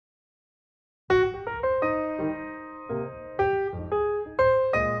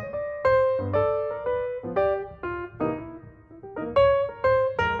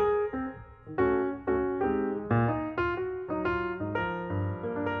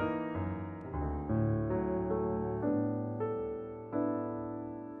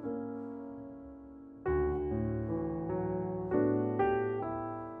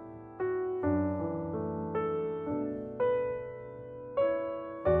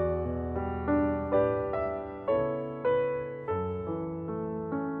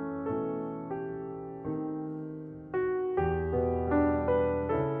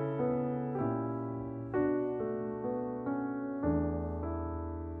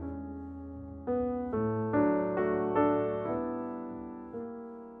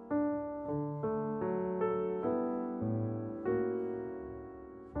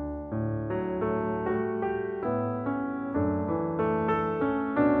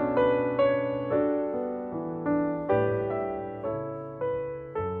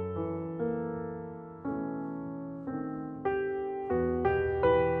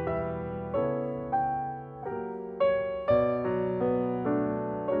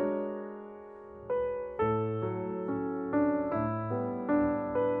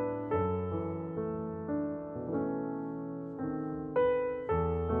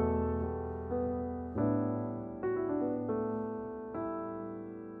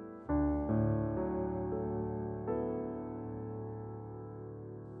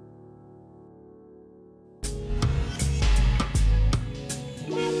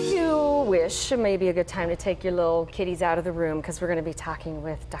ish, maybe a good time to take your little kitties out of the room because we're going to be talking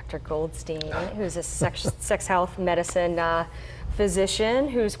with Dr. Goldstein, who's a sex health medicine physician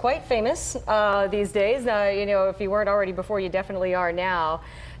who's quite famous these days. You know, if you weren't already before, you definitely are now.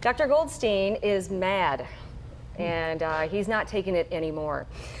 Dr. Goldstein is mad, and he's not taking it anymore.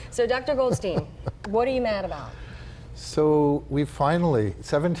 So, Dr. Goldstein, what are you mad about? So we finally,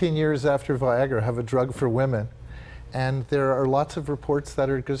 17 years after Viagra, have a drug for women. And there are lots of reports that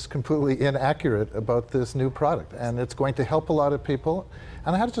are just completely inaccurate about this new product. And it's going to help a lot of people.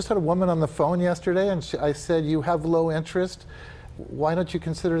 And I just had a woman on the phone yesterday, and I said, you have low interest. Why don't you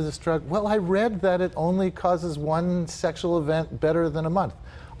consider this drug? Well, I read that it only causes one sexual event better than a month.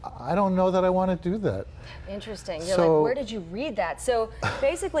 I don't know that I want to do that. Interesting. You're like, where did you read that? So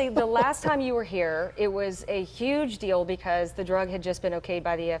basically, the last time you were here, it was a huge deal because the drug had just been okayed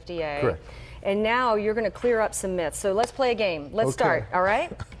by the FDA. Correct. And now you're going to clear up some myths. So let's play a game. Let's start, all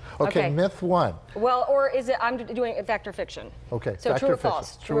right? Okay, myth one. Well, or is it, I'm doing fact or fiction. Okay, so true or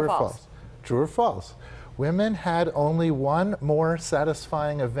false? True or false? True or false? Women had only one more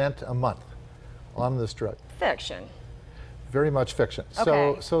satisfying event a month on this drug. Fiction. Very much fiction.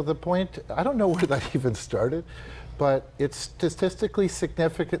 Okay. So the point, I don't know where that even started, but it's statistically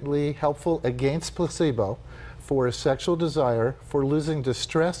significantly helpful against placebo for sexual desire, for losing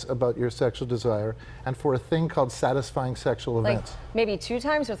distress about your sexual desire, and for a thing called satisfying sexual events. Like maybe 2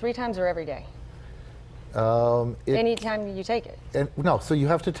 times or 3 times or every day? Anytime you take it? No, so you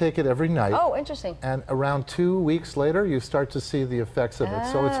have to take it every night. Oh, interesting. And around 2 weeks later, you start to see the effects of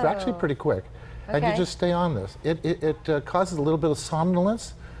it. So it's actually pretty quick. Okay. And you just stay on this. It causes a little bit of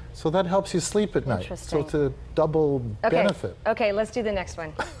somnolence, so that helps you sleep at night. So it's a double benefit. Okay, let's do the next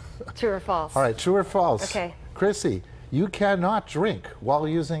one. True or false? All right, true or false? Okay. Chrissy, you cannot drink while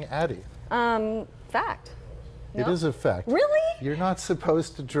using Addyi. Fact. No? It is a fact. Really? You're not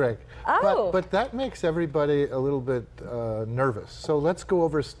supposed to drink. Oh. But that makes everybody a little bit nervous. So let's go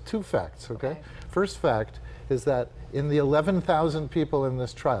over 2 facts, okay? First fact is that in the 11,000 people in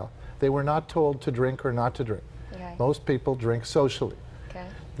this trial, they were not told to drink or not to drink. Okay. Most people drink socially. Okay.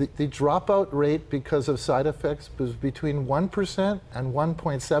 The dropout rate because of side effects was between 1% and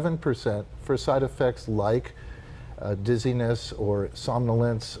 1.7% for side effects like dizziness or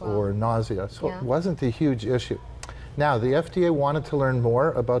somnolence or nausea. So it wasn't a huge issue. Now, the FDA wanted to learn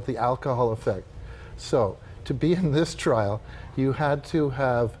more about the alcohol effect. So to be in this trial, you had to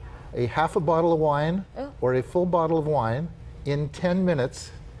have a half a bottle of wine or a full bottle of wine in 10 minutes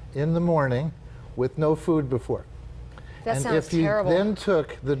in the morning with no food before. That and sounds if you terrible. then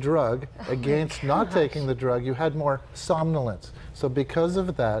took the drug against not taking the drug, you had more somnolence. So because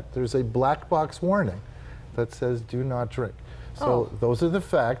of that, there's a black box warning that says do not drink. So those are the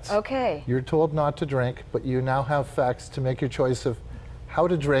facts. Okay. You're told not to drink, but you now have facts to make your choice of how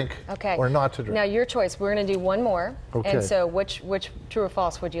to drink or not to drink. Now your choice. We're going to do one more. Okay. And so which true or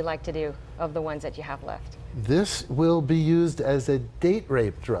false would you like to do of the ones that you have left? This will be used as a date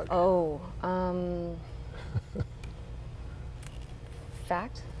rape drug. Oh,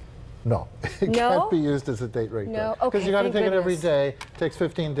 fact? No, it can't be used as a date rape drug. Okay, because you got to take it every day. It takes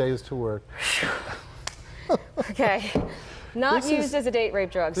 15 days to work. Okay. Not used as a date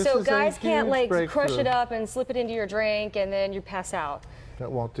rape drug. So guys can't like crush it up and slip it into your drink and then you pass out. That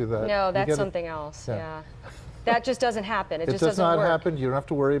won't do that. No, that's something else. Yeah. That just doesn't happen. It just does doesn't not work. happen. You don't have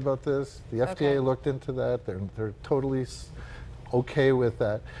to worry about this. The FDA looked into that. They're totally okay with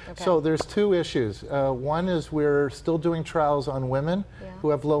that. So there's 2 issues. One is we're still doing trials on women who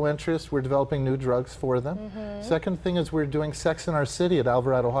have low interest. We're developing new drugs for them. Second thing is we're doing Sex in Our City at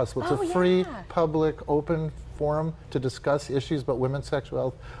Alvarado Hospital. It's a free, public, open forum to discuss issues about women's sexual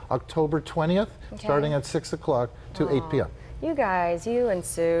health. October 20th, starting at 6 o'clock to 8 p.m. You guys, you and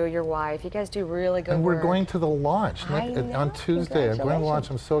Sue, your wife, you guys do really good work. And we're going to the launch on Tuesday. I'm going to launch.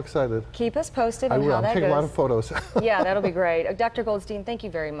 I'm so excited. Keep us posted on how that goes. I will. I'm taking a lot of photos. Yeah, that'll be great. Dr. Goldstein, thank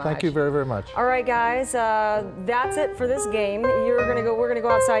you very much. Thank you very, very much. All right, guys, that's it for this game. We're going to go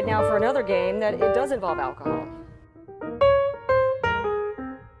outside now for another game that it does involve alcohol.